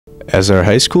As our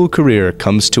high school career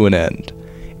comes to an end,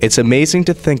 it's amazing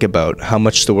to think about how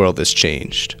much the world has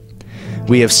changed.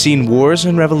 We have seen wars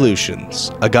and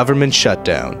revolutions, a government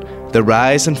shutdown, the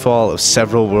rise and fall of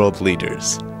several world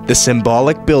leaders, the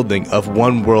symbolic building of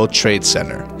one World Trade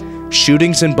Center,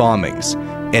 shootings and bombings,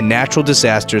 and natural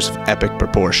disasters of epic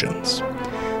proportions.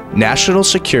 National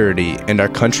security and our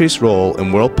country's role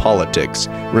in world politics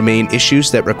remain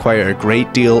issues that require a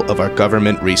great deal of our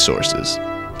government resources.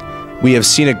 We have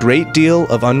seen a great deal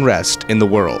of unrest in the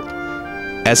world.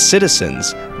 As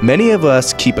citizens, many of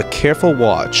us keep a careful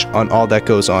watch on all that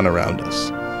goes on around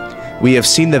us. We have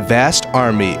seen the vast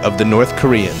army of the North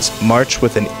Koreans march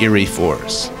with an eerie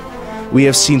force. We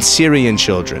have seen Syrian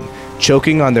children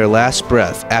choking on their last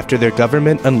breath after their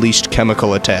government unleashed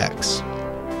chemical attacks.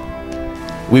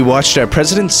 We watched our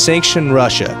president sanction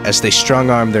Russia as they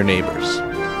strong-armed their neighbors.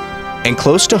 And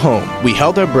close to home, we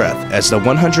held our breath as the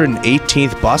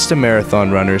 118th Boston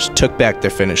Marathon runners took back their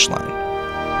finish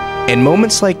line. In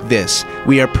moments like this,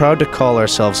 we are proud to call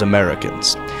ourselves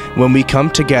Americans, when we come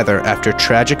together after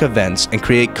tragic events and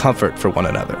create comfort for one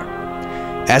another.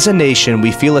 As a nation,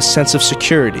 we feel a sense of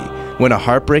security when a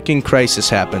heartbreaking crisis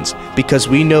happens because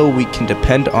we know we can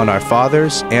depend on our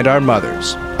fathers and our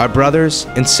mothers, our brothers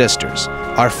and sisters,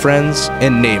 our friends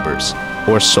and neighbors,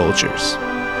 or soldiers.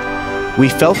 We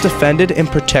felt defended and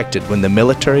protected when the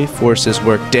military forces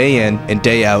worked day in and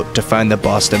day out to find the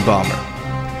Boston bomber.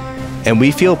 And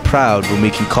we feel proud when we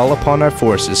can call upon our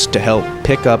forces to help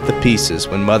pick up the pieces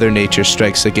when Mother Nature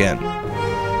strikes again.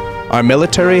 Our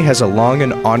military has a long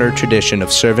and honored tradition of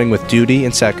serving with duty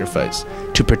and sacrifice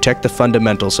to protect the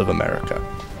fundamentals of America.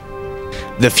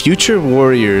 The future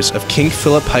warriors of King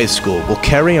Philip High School will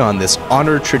carry on this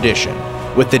honored tradition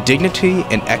with the dignity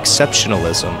and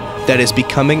exceptionalism that is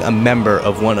becoming a member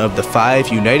of one of the 5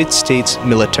 United States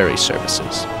military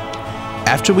services.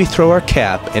 After we throw our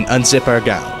cap and unzip our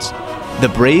gowns, the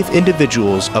brave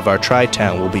individuals of our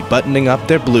tri-town will be buttoning up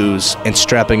their blues and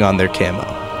strapping on their camo.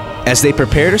 As they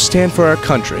prepare to stand for our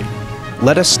country,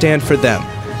 let us stand for them,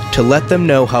 to let them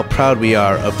know how proud we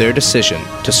are of their decision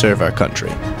to serve our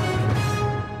country.